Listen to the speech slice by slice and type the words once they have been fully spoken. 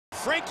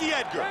Frankie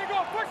Edgar.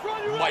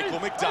 Michael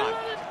McDonald.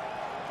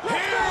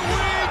 Here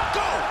we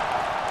go!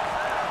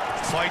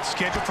 Fight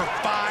scheduled for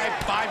 5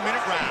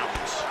 5-minute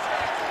rounds.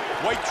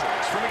 White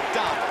trunks for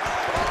McDonald.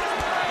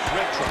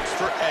 Red trunks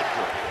for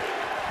Edgar.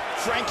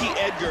 Frankie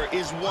Edgar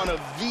is one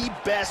of the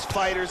best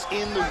fighters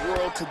in the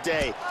world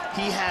today.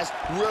 He has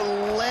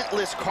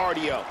relentless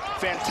cardio,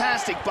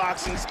 fantastic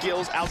boxing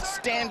skills,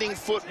 outstanding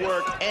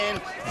footwork,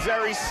 and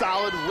very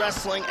solid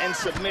wrestling and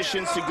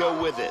submissions to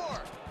go with it.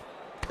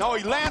 Now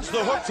he lands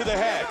the hook to the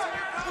head.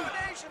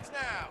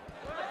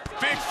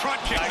 Big front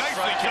kick,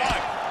 nicely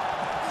done.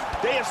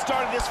 They have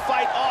started this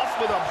fight off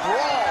with a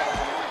brawl.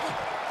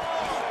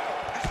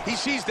 He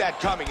sees that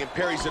coming and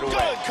parries it away.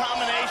 Good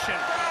combination.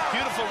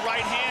 Beautiful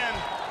right hand.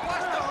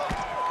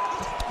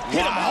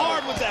 Hit him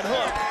hard with that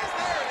hook.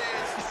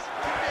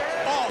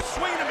 Oh,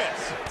 swing and a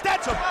miss.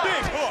 That's a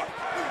big hook.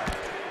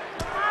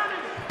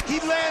 He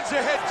lands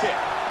a head kick.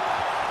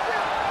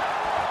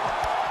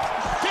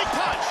 Big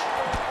punch.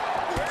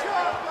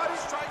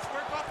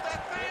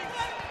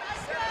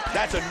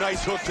 That's a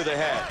nice hook to the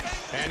head.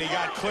 And he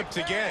got clipped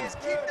again.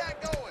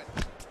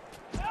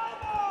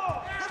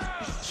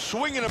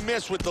 Swing and a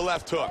miss with the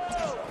left hook.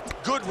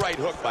 Good right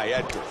hook by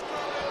Edgar.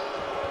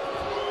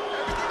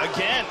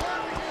 Again.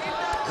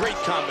 Great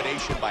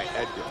combination by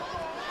Edgar.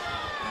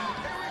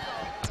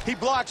 He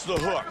blocks the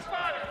hook.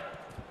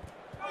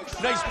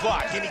 Nice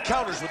block, and he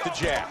counters with the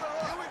jab.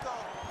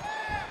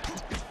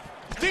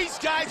 These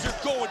guys are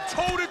going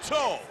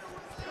toe-to-toe.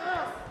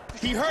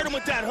 He hurt him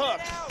with that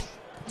hook.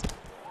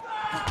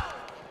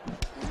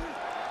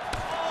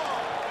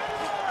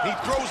 He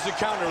throws the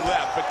counter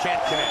left, but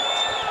can't connect.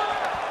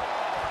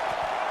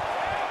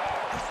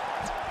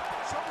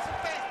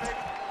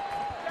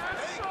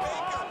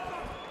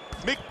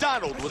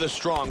 McDonald with a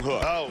strong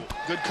hook. Oh,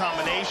 good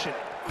combination.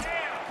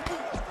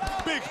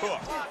 Big hook.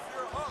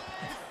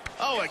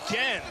 Oh,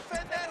 again.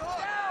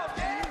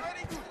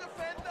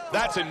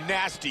 That's a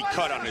nasty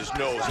cut on his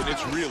nose, and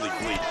it's really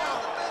bleeding.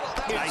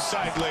 Nice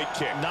side leg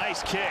kick.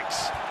 Nice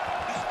kicks.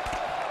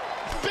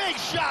 Big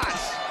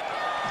shots.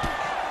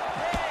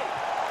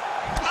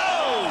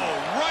 Oh,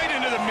 right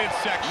into the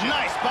midsection.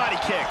 Nice body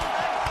kick.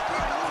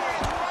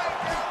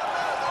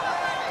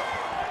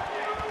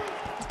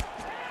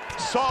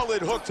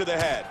 Solid hook to the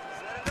head.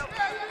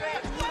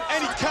 And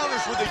he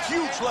counters with a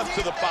huge left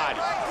to the body.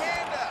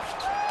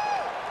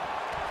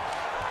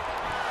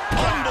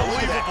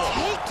 Unbelievable.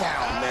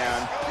 Takedown,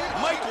 man.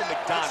 Michael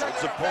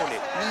McDonald's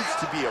opponent needs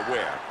to be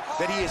aware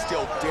that he is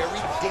still very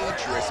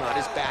dangerous on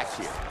his back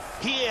here.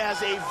 He has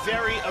a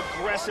very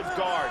aggressive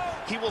guard.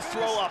 He will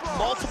throw up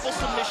multiple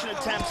submission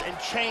attempts and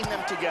chain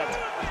them together.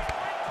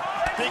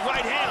 Big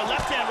right hand, a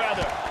left hand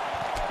rather.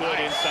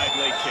 Good inside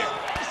leg kick.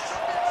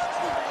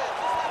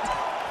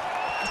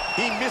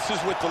 He misses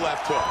with the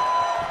left hook.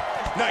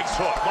 Nice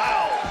hook.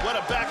 Wow, what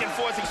a back and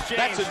forth exchange.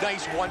 That's a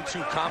nice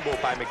 1-2 combo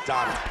by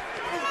McDonald.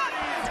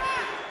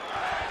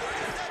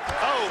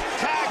 Oh,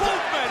 tag.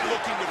 Both men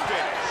looking to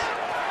finish.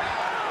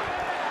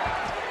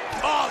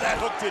 Oh, that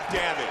hook did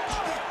damage.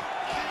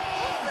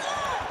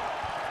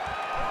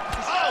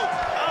 Oh,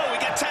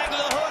 we got tagged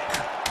with a hook.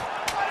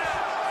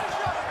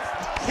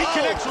 He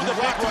connects with a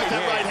big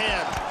right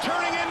hand.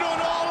 Turning into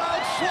an all-out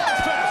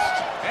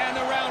slugfest. And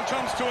the round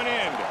comes to an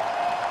end.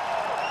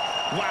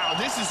 Wow,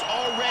 this is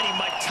already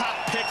my top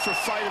pick for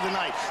fight of the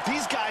night.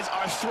 These guys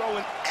are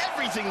throwing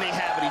everything they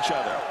have at each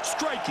other.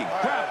 Striking,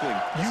 grappling,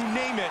 you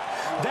name it.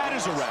 That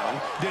is a round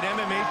that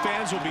MMA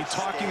fans will be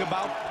talking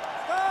about.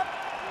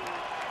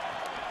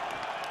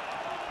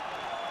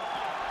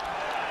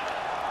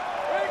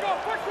 There you go.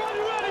 Quick one,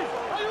 you ready?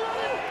 Are you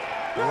ready?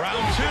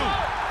 Round two.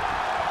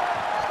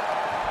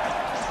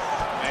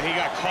 And he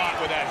got caught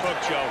with that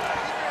hook, Joe.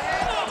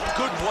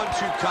 Good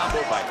 1-2 combo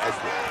by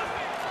Edgar.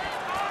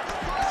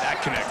 That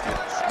connected.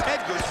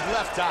 Edgar's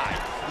left eye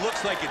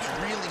looks like it's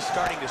really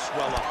starting to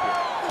swell up here.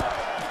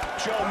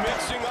 Joe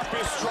mixing up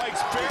his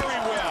strikes very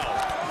well.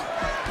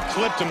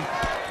 Clipped him.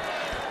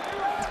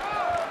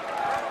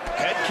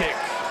 Head kick.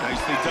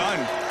 Nicely done.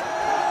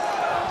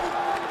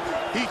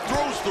 He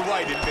throws the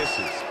right and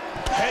misses.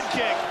 Head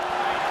kick.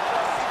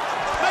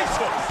 Nice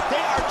hook.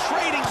 They are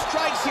trading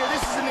strikes here.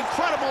 This is an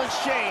incredible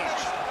exchange.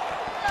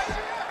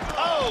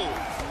 Oh.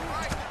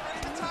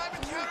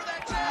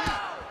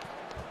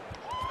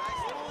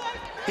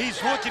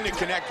 He's looking to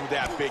connect with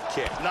that big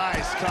kick.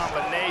 Nice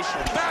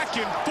combination. Back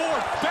and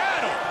forth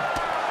battle.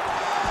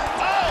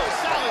 Oh,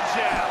 solid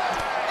jab.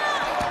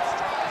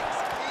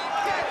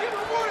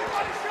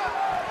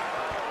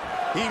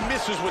 He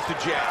misses with the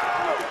jab.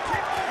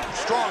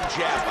 Strong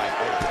jab by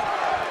Edgar.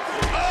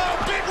 Oh,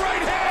 big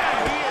right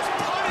hand. He is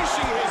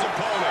punishing his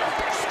opponent.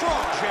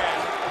 Strong jab.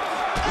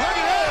 Look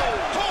at that.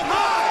 Oh,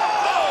 my.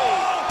 Oh,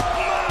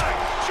 my.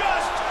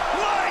 Just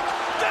like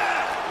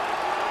that.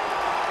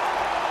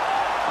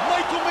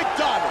 Michael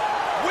McDonald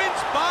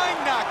wins by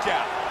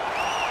knockout.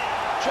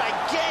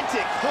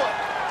 Gigantic hook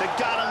that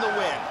got him the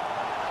win.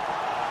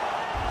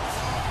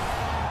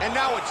 And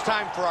now it's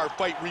time for our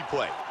fight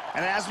replay.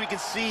 And as we can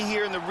see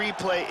here in the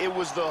replay, it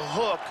was the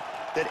hook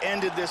that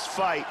ended this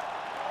fight.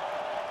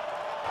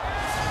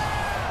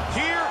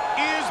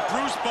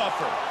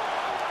 offer.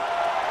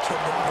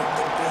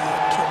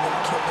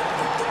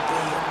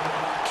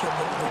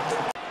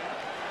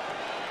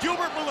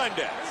 Gilbert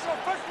Melendez.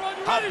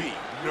 Habib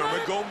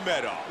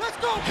Nurmagomedov. Let's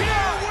go,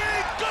 Here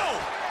we go.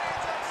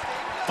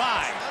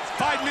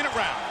 5-minute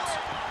rounds.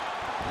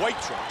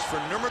 White trunks for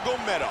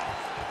Nurmagomedov.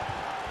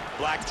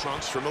 Black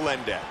trunks for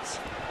Melendez.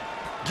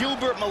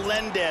 Gilbert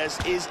Melendez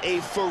is a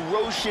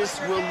ferocious,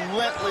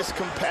 relentless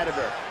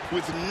competitor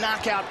with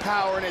knockout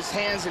power in his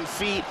hands and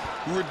feet,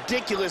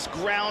 ridiculous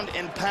ground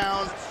and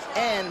pound,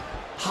 and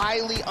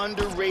highly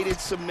underrated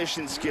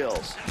submission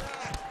skills.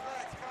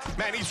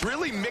 Man, he's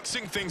really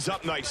mixing things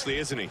up nicely,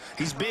 isn't he?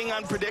 He's being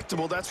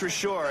unpredictable, that's for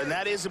sure, and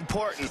that is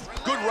important.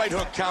 Good right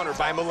hook counter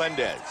by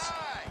Melendez.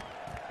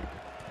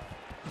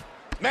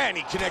 Man,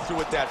 he connected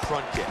with that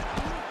front kick.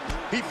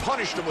 He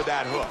punished him with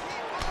that hook.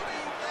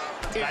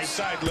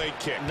 Inside leg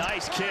kick.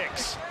 Nice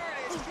kicks.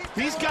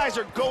 These guys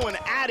are going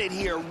at it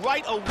here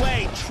right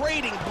away,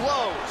 trading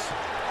blows.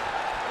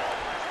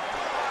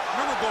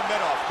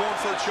 Nurmagomedov going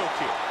for a choke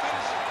here.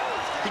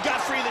 He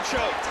got free of the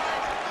choke.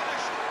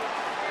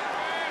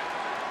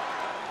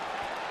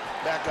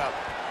 Back up.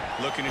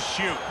 Looking to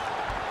shoot.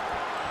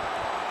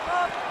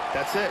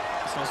 That's it.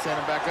 There's no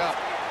standing back up.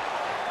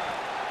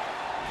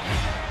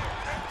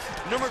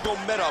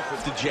 Nurmagomedov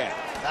with the jab.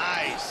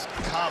 Nice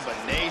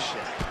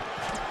combination.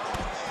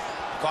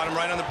 Caught him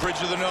right on the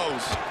bridge of the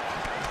nose.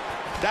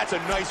 That's a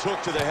nice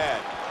hook to the head.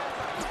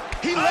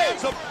 He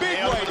lands a big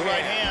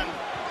right hand.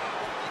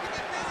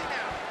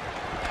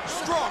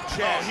 Strong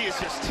jab. Oh, he is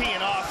just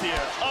teeing off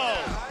here. Oh.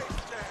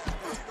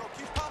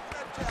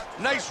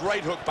 Nice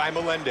right hook by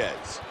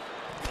Melendez.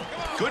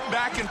 Good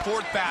back and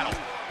forth battle.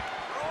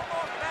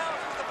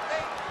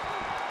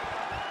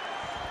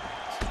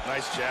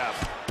 Nice jab.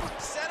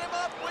 Set him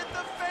up with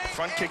the face.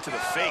 Front kick to the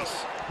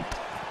face.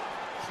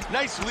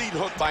 Nice lead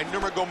hook by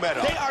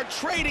Nurmagomedov. They are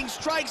trading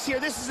strikes here.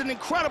 This is an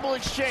incredible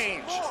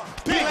exchange.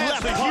 He Big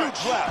lands left a punch.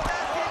 huge left.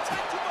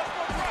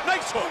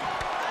 Nice hook.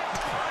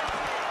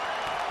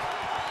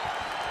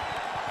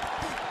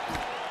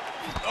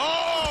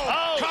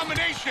 Oh!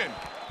 Combination.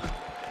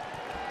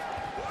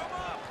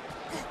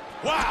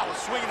 Wow,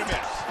 swing and a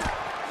miss.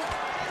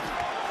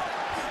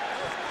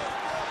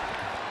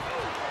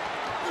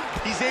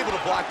 He's able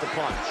to block the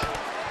punch.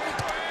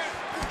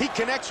 He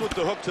connects with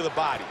the hook to the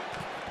body.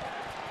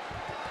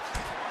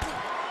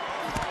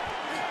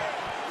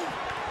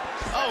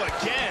 Oh,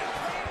 again.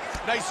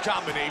 Nice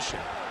combination.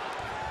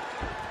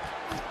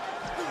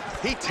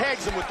 He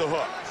tags him with the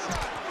hook.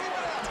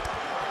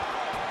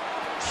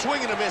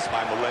 Swing and a miss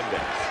by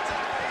Melendez.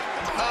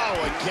 Oh,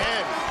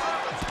 again.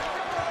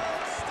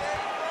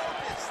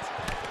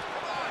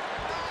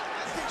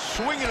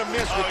 Swing and a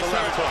miss with the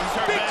left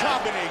hook. Big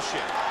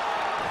combination.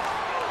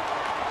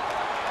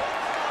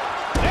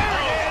 There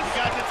it is. He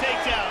got the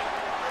takedown.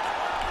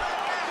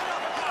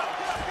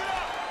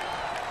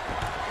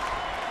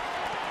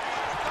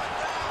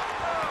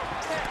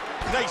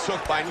 Nice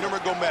hook by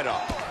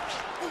Nurmagomedov.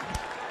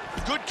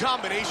 Good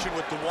combination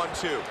with the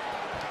 1-2.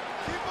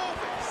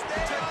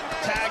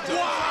 Tagged him.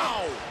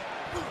 Wow!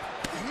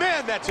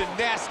 Man, that's a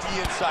nasty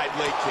inside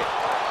leg kick.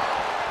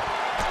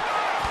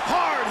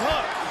 Hard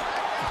hook.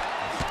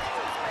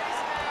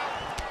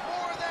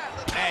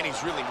 And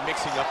he's really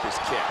mixing up his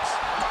kicks.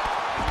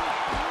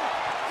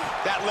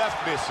 That left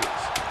misses.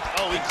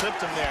 Oh, he clipped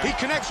him there. He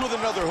connects with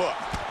another hook.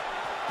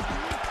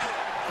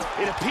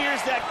 It appears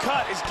that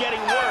cut is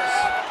getting worse.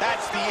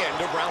 That's the end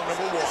of round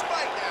number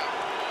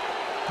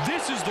 1.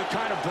 This is the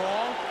kind of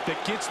brawl that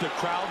gets the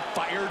crowd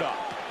fired up.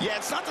 Yeah,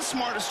 it's not the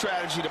smartest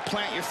strategy to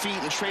plant your feet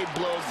and trade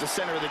blows at the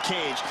center of the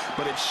cage,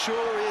 but it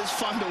sure is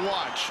fun to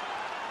watch.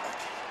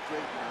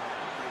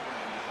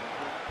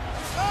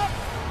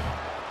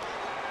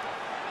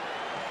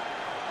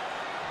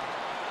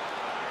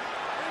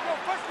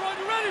 First round,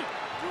 you ready?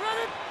 You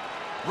ready?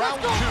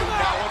 Round 2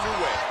 now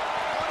underway.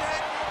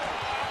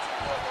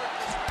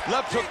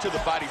 Left hook to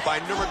the body by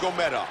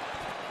Nurmagomedov.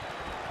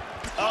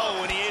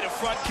 Oh, and he ate a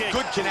front kick.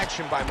 Good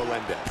connection by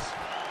Melendez.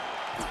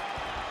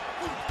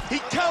 He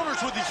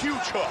counters with a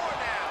huge hook.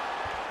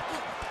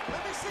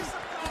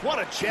 What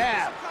a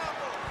jab.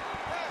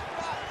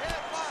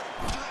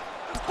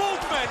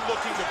 Both men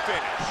looking to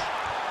finish.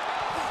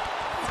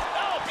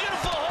 Oh,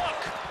 beautiful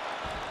hook.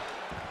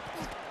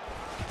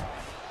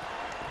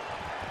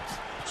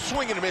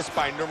 Swing and a miss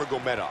by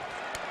Nurmagomedov.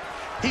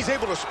 He's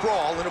able to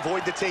sprawl and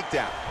avoid the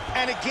takedown.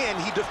 And again,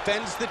 he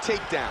defends the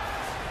takedown.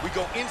 We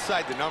go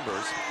inside the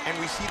numbers, and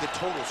we see the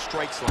total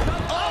strikes line.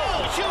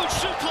 Oh, huge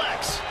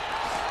suplex.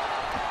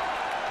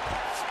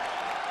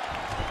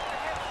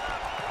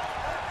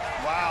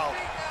 Wow.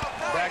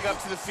 Back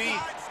up to the feet.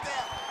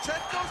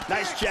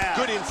 Nice jab.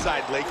 Good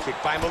inside leg kick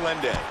by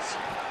Melendez.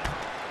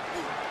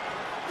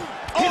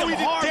 Hit Oh, him he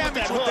did hard with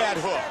damage that with that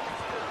hook. hook.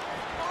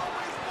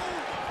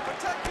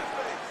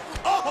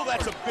 Oh,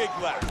 that's a big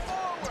left.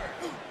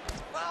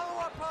 Follow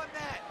up on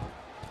that.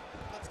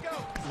 Let's go.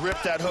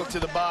 Rip that hook to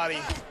the body.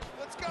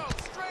 Let's go.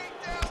 Straight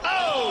down.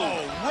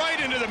 Oh, right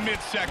into the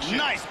midsection.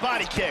 Nice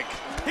body kick.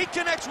 He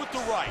connects with the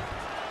right.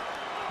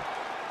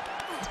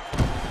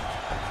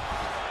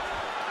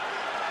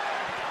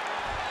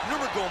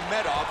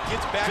 Nurmagomedov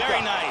gets back up.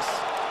 Very nice.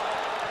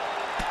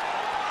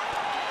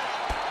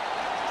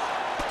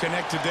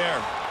 Connected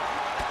there.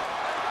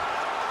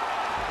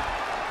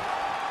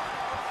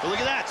 But look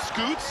at that,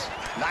 scoots.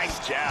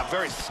 Nice jab,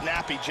 very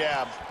snappy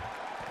jab.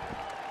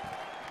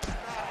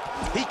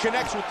 He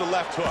connects with the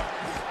left hook.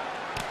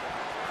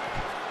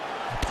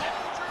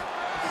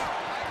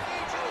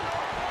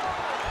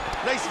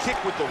 Nice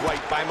kick with the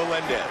right by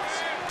Melendez.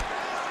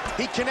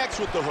 He connects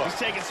with the hook. He's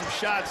taking some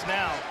shots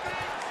now.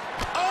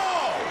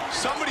 Oh!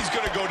 Somebody's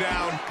going to go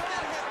down.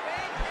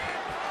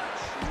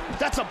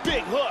 That's a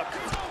big hook.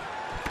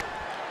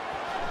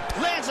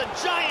 Lands a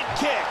giant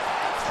kick.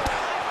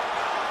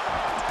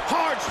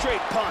 Hard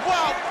straight punch.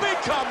 Wow, big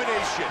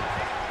combination.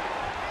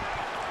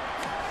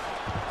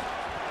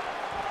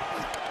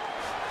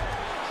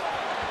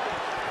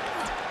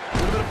 A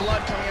little bit of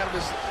blood coming out of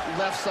his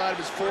left side of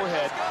his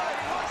forehead.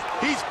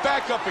 He's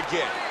back up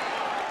again.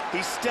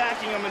 He's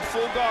stacking him in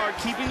full guard,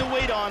 keeping the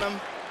weight on him.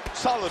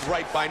 Solid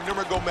right by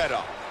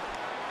Nurmagomedov.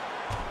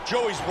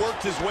 Joey's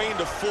worked his way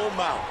into full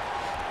mount.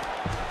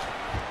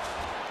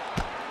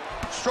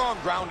 Strong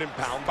ground and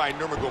pound by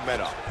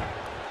Nurmagomedov.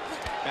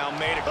 Now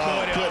made a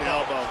good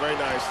elbow. Very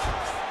nice.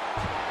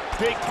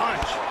 Big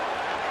punch.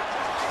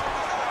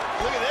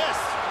 Look at this.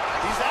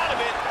 He's out of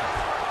it.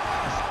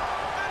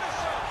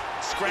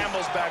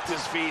 Scrambles back to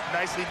his feet.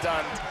 Nicely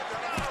done.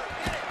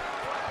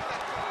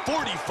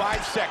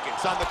 45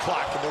 seconds on the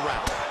clock in the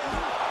round.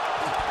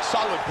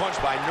 Solid punch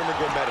by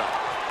Nurmagomedov.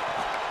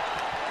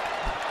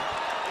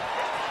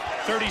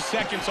 30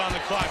 seconds on the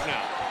clock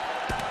now.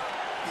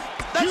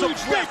 That's Huge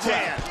a big left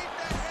hand.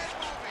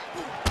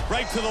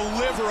 Right to the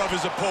liver of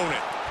his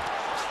opponent.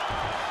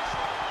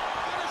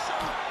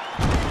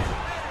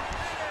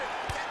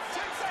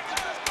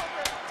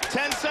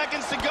 Ten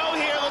seconds to go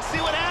here. Let's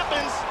see what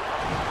happens.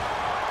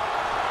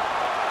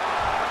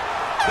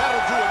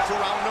 That'll do it for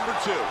round number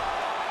 2.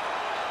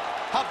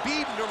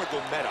 Khabib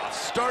Nurmagomedov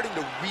starting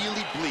to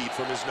really bleed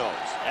from his nose.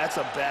 That's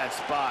a bad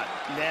spot.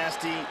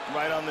 Nasty,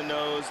 right on the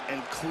nose,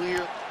 and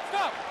clear.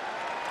 Stop.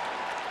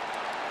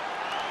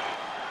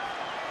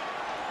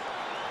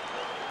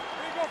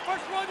 Here you go.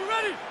 First round. You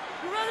ready?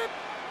 You ready?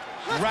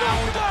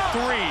 Round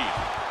 3.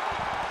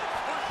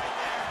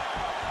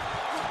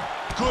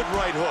 Good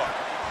right hook.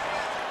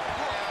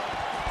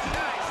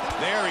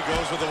 There he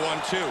goes with the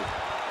 1-2.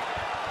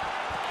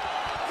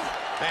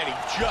 And he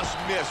just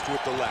missed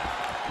with the left.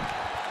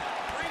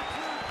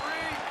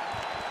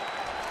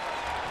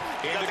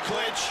 Got the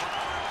clinch.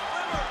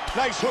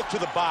 Nice hook to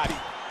the body.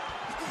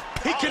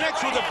 He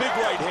connects with a big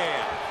right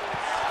hand.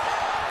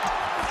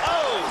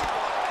 Oh!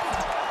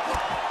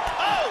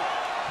 Oh!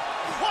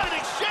 What an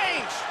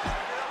exchange!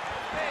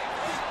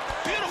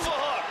 Beautiful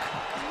hook.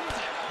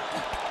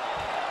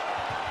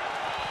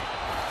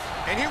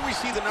 And here we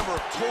see the number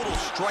of total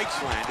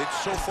strikes landed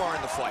so far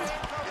in the fight.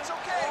 It's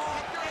okay.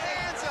 Keep your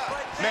hands up.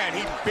 Man,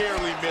 he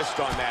barely missed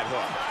on that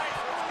hook.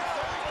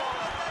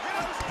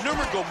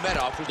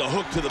 Nurmagomedov with a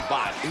hook to the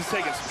body. He's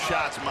taking some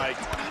shots, Mike.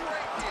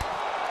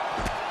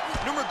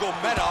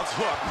 Nurmagomedov's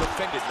hook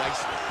defended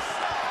nicely.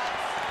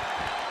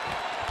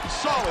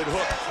 Solid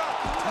hook.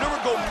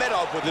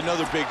 Nurmagomedov with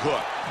another big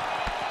hook.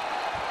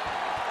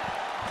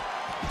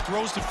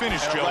 Throws to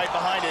finish, And Joe. right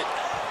behind it.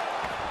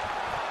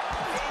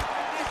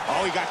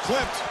 Oh, he got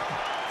clipped.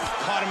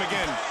 Caught him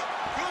again.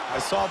 I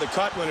saw the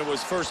cut when it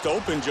was first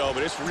open, Joe,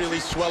 but it's really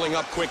swelling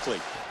up quickly.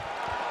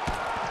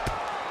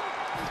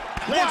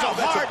 Lands Wow, a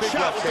that's a hard big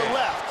shot left with the hand.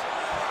 left.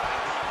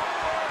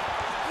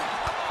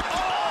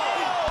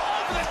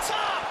 Oh, over the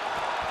top.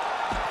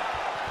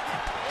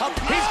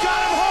 He's got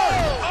him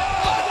hard.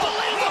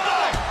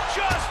 Unbelievable.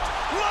 Just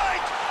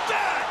like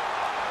that.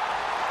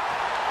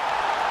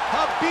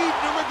 Khabib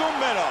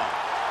Nurmagomedov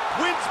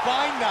wins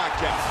by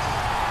knockout.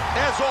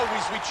 As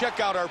always, we check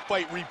out our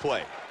fight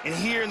replay. And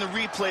here in the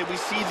replay, we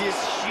see this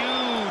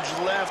huge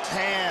left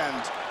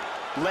hand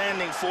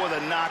landing for the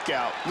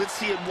knockout. Let's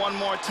see it one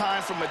more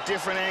time from a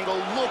different angle.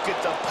 Look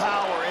at the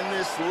power in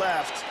this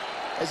left.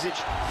 As it...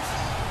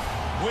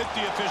 With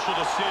the official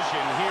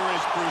decision, here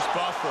is Bruce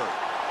Buffer.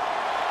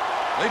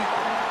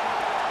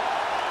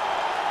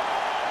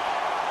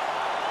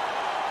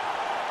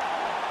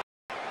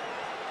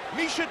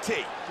 Miesha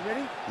Tate. You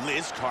ready?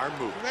 Liz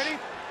Carmouche. Ready?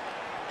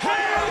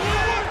 Here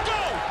we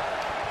go!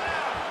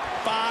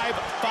 5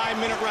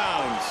 5-minute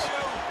rounds.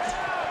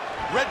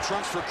 Red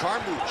trunks for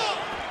Carmouche.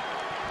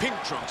 Pink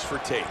trunks for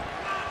Tate.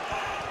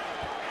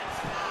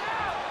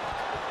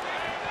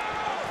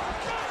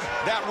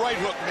 That right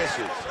hook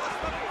misses.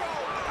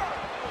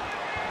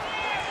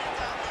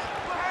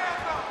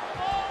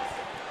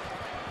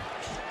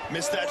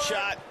 Missed that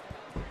shot.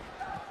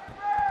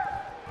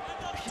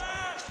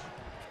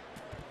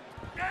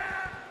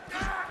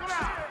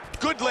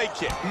 Good leg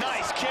kick.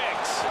 Nice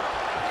kicks.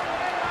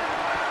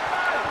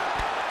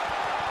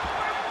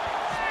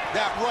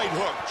 That right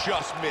hook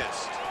just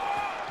missed.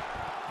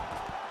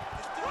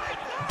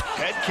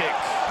 Head kick.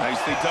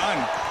 Nicely done.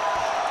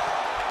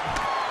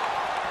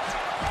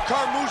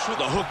 Carmouche with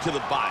a hook to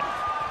the body.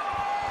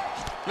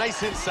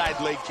 Nice inside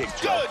leg kick,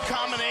 Joe. Good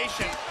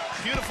combination.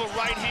 Beautiful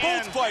right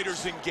hand. Both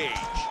fighters engage.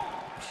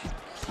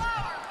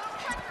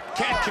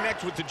 Can't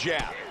connect with the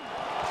jab.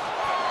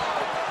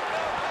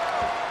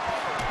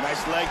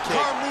 Nice leg kick.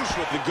 Carmouche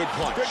with the good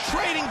punch. They're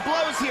trading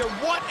blows here.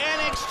 What an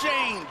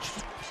exchange.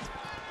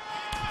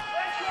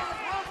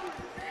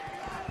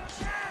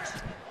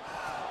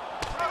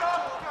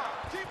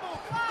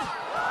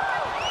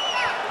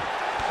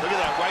 Look at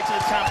that, right to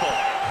the temple.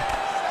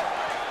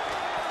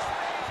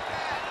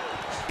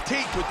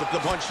 Tate with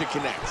the punch that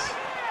connects.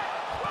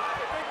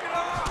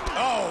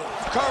 Oh,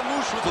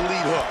 Carmouche with the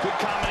lead hook. Good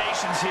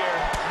combinations here.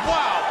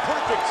 Wow,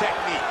 perfect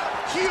technique.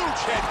 Huge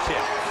head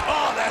kick.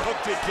 Oh, that hook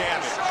did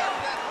damage.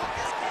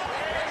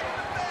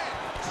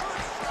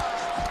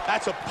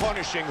 That's a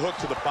punishing hook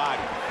to the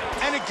body.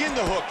 And again,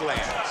 the hook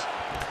lands.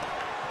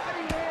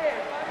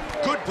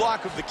 Good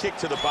block of the kick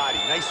to the body.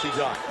 Nicely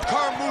done.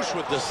 Carmouche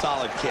with the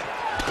solid kick.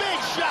 Big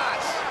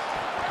shots.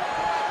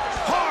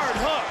 Hard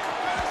hook.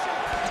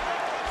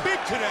 Big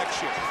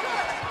connection.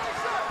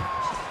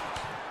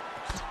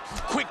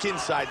 Quick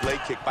inside leg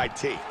kick by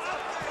Tate.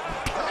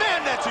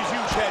 Man, that's a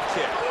huge head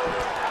kick.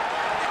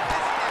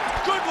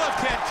 Good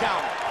left hand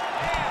counter.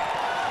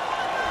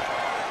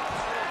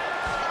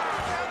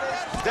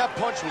 That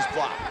punch was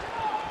blocked.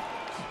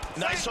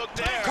 Nice hook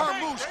there.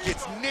 Carmouche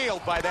gets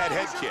nailed by that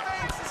head kick.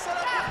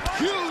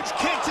 Huge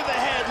kick to the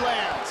head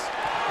lands.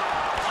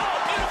 Oh,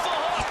 beautiful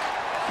hook.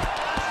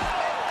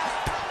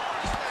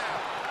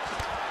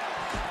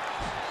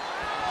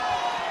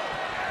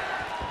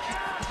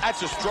 That's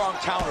a strong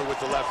counter with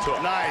the left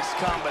hook. Nice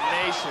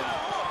combination.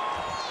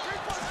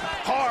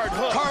 Hard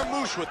hook.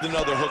 Carmouche with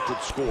another hook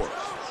that scores.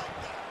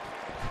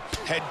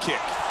 Head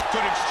kick.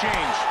 Good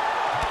exchange.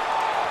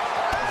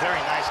 Very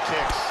nice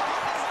kicks.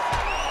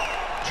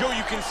 Joe,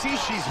 you can see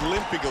she's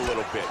limping a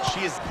little bit.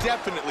 She has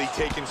definitely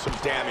taken some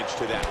damage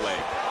to that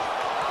leg.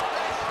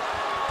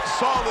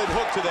 Solid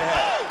hook to the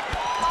head.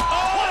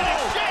 Oh, what an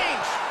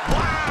exchange!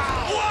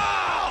 Wow!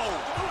 Wow!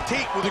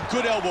 Tate with a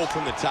good elbow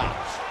from the top.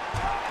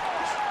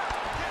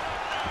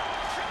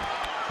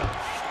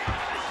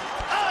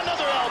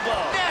 Another elbow.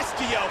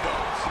 Nasty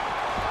elbows.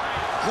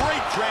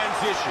 Great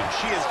transition.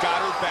 She has got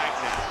her back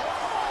now.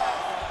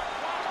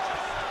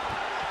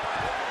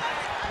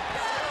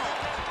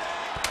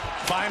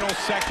 Final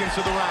seconds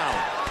of the round.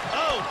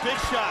 Oh, big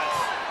shots.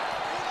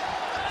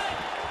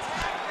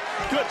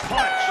 Good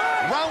punch.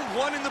 Round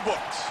one in the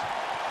books.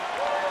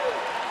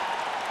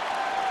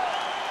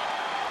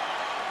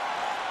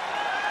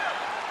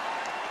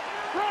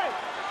 Right.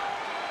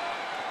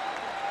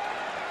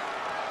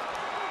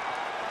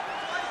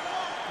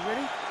 You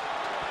ready?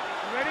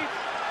 You ready?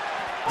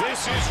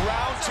 This is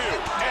round two,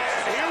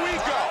 and here we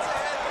go.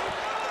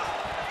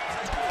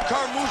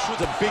 Carmouche with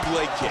a big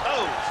leg kick.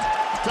 Oh,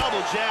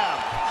 double jab.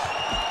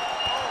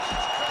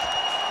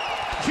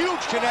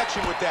 Huge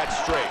connection with that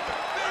straight.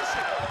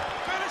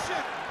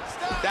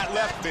 That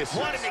left misses.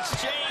 What an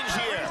exchange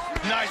here.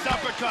 Nice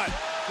uppercut.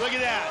 Look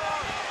at that.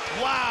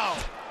 Wow.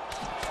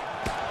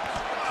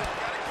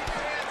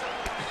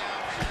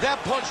 That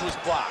punch was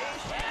blocked.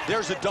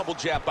 There's a double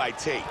jab by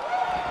Tate.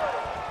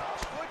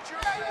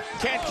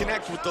 Can't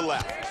connect with the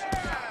left.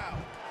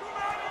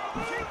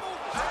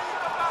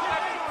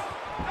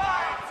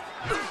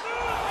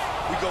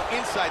 We go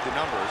inside the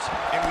numbers,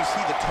 and we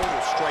see the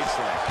total strikes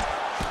land.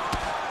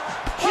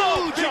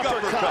 Huge Big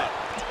uppercut.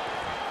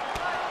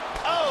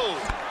 Oh.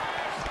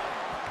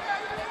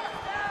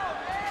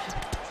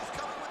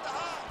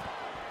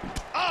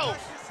 Oh.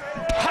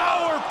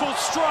 Powerful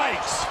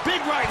strikes.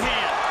 Big right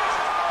hand.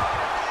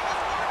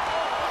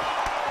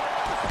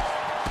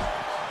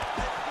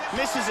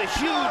 Misses a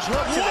huge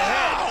hook to the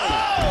head.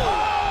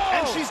 Oh.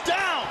 And she's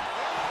down.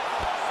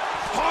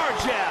 Hard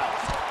jab.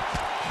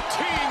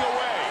 Teeing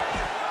away.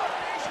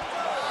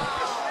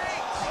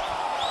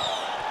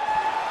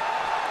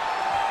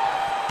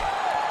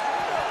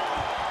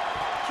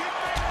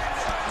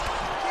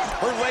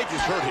 Her leg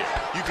is hurt here.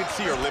 You can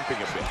see her limping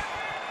a bit.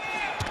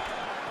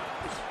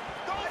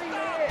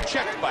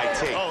 Checked by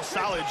Tate. Oh,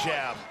 solid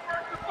jab.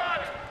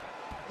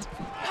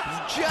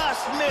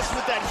 Just missed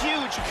with that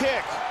huge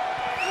kick.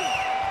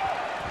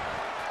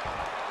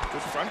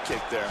 Good front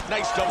kick there.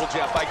 Nice double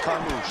jab by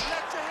Carmouche.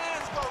 Let your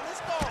hands go.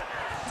 Let's go.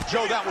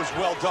 Joe, that was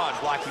well done,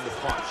 blocking the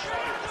punch.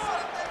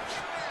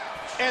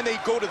 And they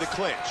go to the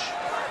clinch.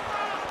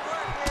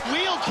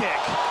 Wheel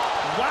kick.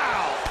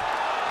 Wow.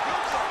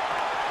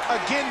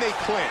 Again, they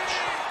clinch.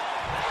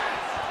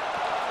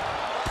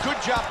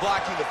 Good job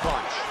blocking the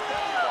punch.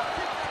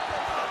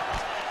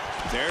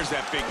 There's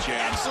that big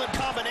jab. Excellent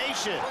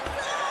combination.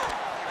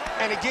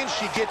 And again,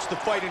 she gets the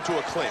fight into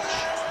a clinch.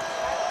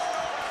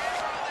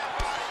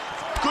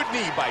 Good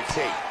knee by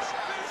Tate.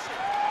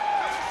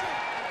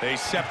 They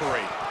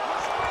separate.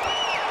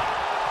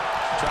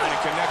 Trying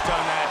to connect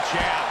on that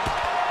jab.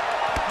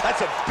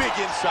 That's a big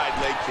inside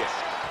leg kick.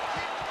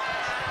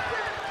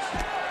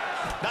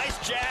 Nice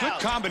jab. Good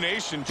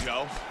combination,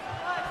 Joe.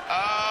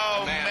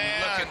 Oh, man.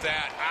 Look at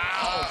that.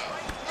 Ow.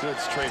 Good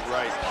straight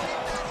right.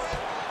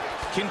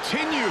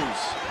 Continues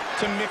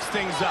to mix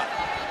things up.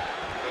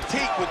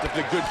 Tate with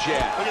the good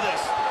jab. Look at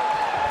this.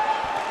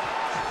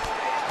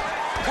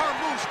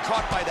 Gets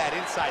caught by that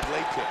inside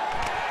leg kick.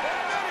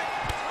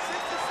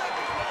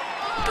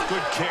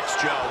 Good kicks,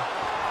 Joe.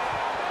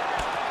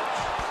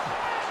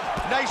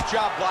 Nice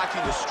job blocking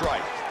the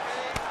strike.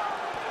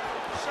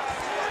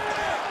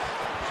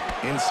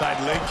 Inside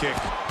leg kick.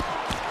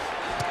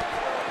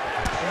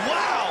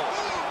 Wow!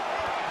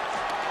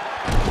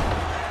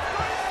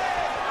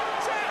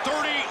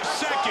 30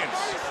 seconds.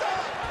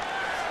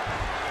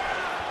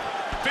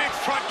 Big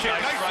front kick.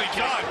 Nice Nicely front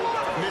done.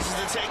 kick. Misses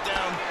the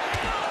takedown.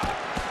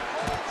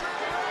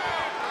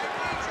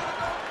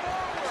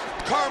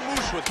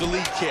 Carmouche with the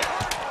lead kick.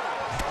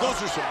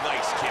 Those are some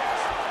nice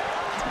kicks.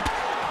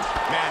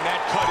 Man, that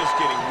cut is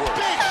getting worse.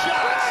 Big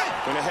shots!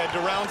 Gonna head to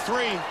round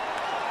 3.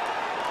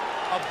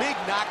 A big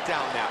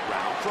knockdown that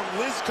round from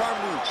Liz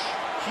Carmouche.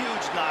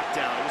 Huge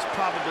knockdown. It was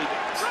probably...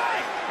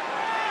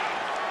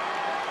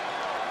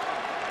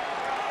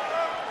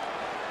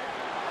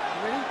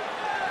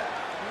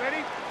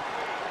 Ready?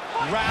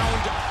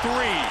 Round 3.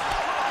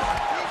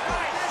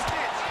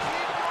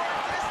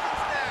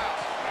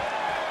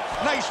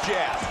 Nice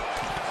jab.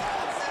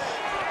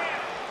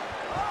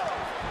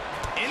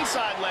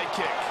 Inside leg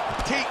kick.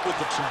 Tate with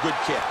some good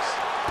kicks.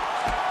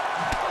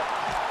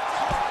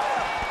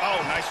 Oh,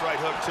 nice right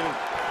hook, too.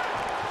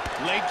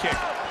 Leg kick.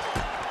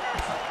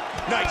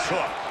 Nice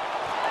hook.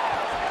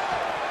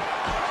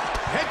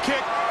 Head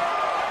kick.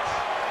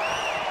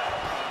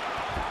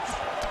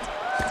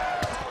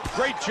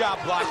 Great job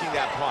blocking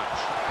that punch.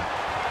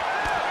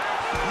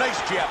 Nice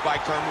jab by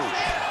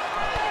Carmouche.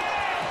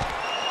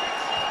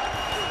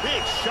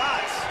 Big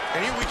shots.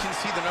 And here we can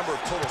see the number of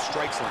total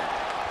strikes landed.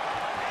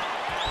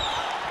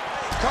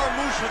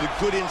 Carmouche with a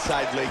good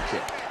inside leg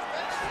kick.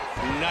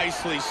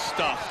 Nicely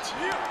stuffed.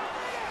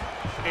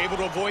 Able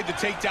to avoid the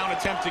takedown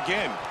attempt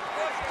again.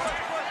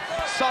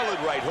 Solid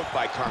right hook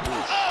by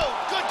Carmouche. Oh,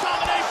 good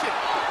combination.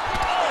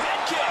 Oh,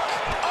 head kick.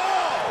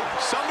 Oh!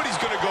 Somebody's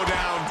gonna go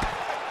down.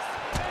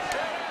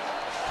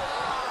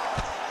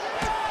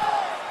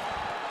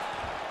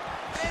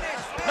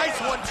 Nice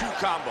 1-2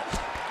 combo.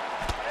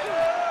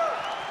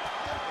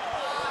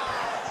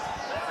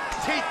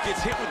 Tate gets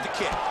hit with the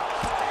kick.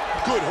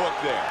 Good hook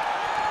there.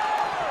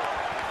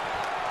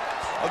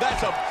 Oh,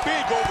 that's a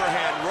big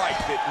overhand right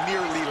that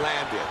nearly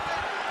landed.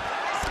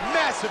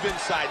 Massive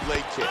inside leg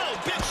kick. Oh,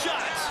 big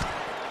shots.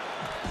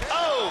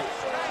 Oh.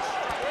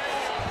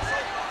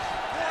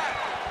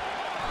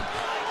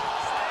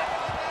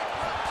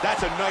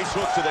 That's a nice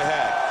hook to the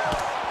head.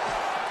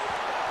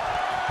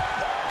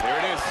 There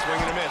it is,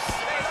 swing and a miss.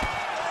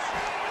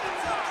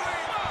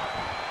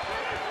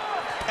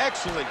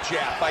 Excellent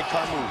jab by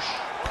Carmouche.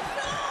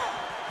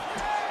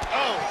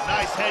 Oh,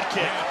 nice head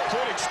kick.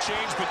 Good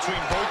exchange between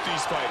both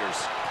these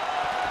fighters.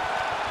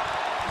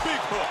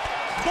 Big hook.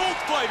 Both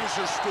fighters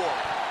are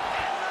scoring.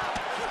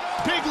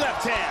 Big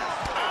left hand.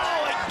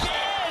 Oh,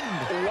 again.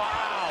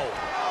 Wow.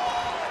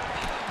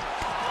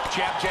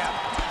 Jab, jab.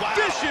 Wow.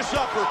 Vicious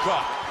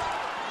uppercut.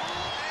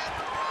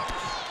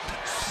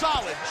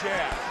 Solid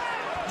jab.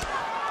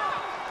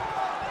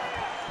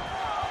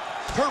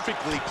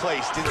 Perfectly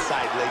placed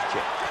inside leg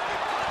kick.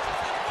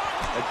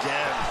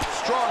 Again.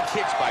 Strong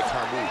kicks by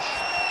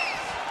Carmouche.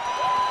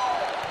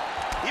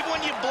 Even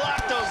when you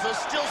block those, they'll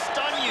still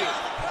stun you.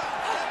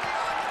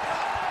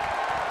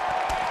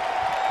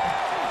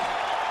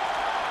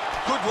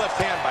 Good left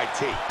hand by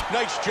Tate.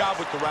 Nice job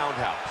with the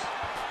roundhouse.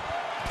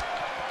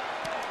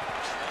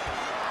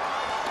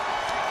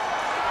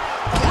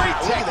 Great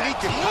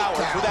technique and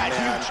power for that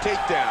huge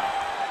takedown.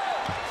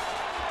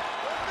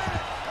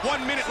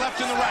 1 minute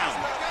left in the round.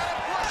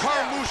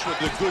 Carmouche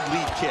with a good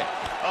lead kick.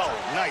 Oh,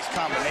 nice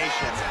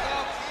combination.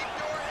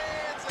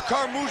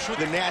 Carmouche with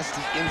a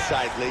nasty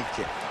inside leg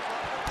kick.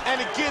 And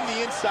again,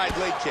 the inside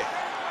leg kick.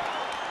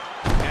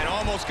 And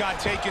almost got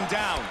taken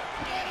down.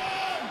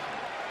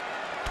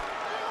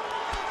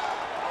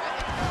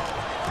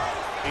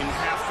 In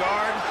half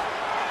guard.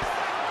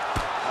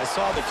 I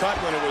saw the cut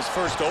when it was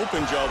first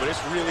open, Joe, but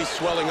it's really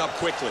swelling up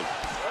quickly.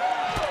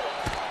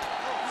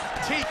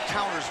 Tate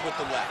counters with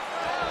the left.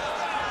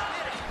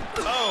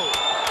 Oh.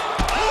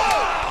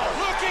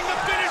 Looking to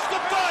finish the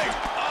fight.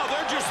 Oh,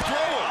 they're just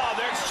throwing. Oh,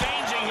 they're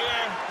exchanging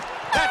here.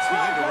 That's the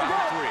end of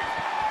round 3.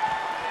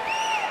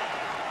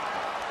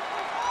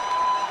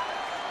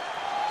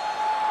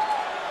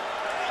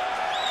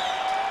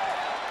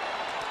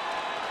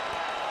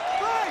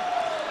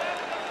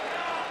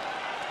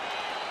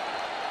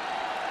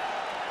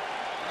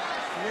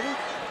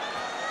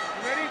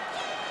 Ready?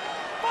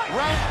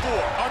 Round 4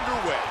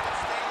 underway.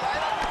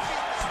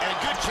 And a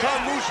good jab.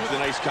 Carmouche with a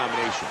nice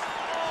combination.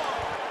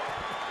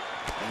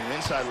 And an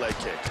inside leg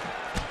kick.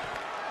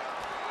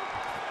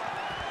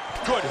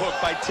 Good hook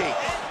by Tate.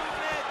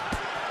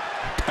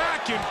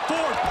 Back and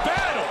forth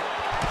battle.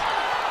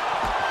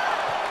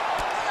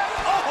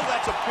 Oh,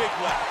 that's a big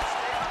left.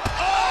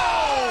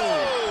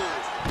 Oh!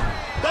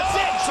 That's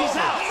it. She's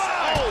out.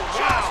 Oh,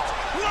 wow.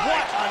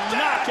 What a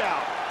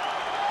knockout.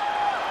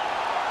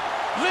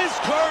 Liz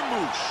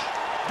Carmouche,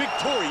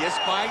 victorious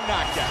by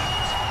knockout.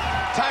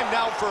 Time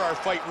now for our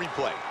fight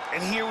replay.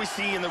 And here we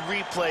see in the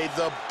replay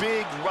the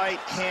big right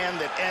hand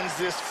that ends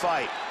this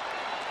fight.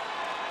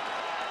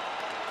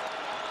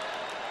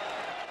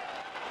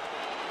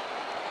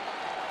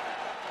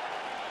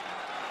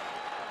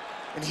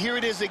 And here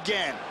it is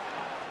again.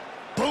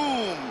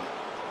 Boom!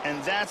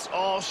 And that's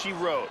all she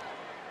wrote.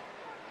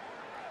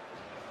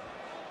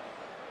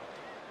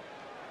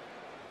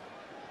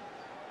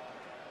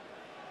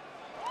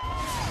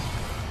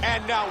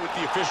 And now with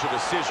the official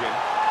decision,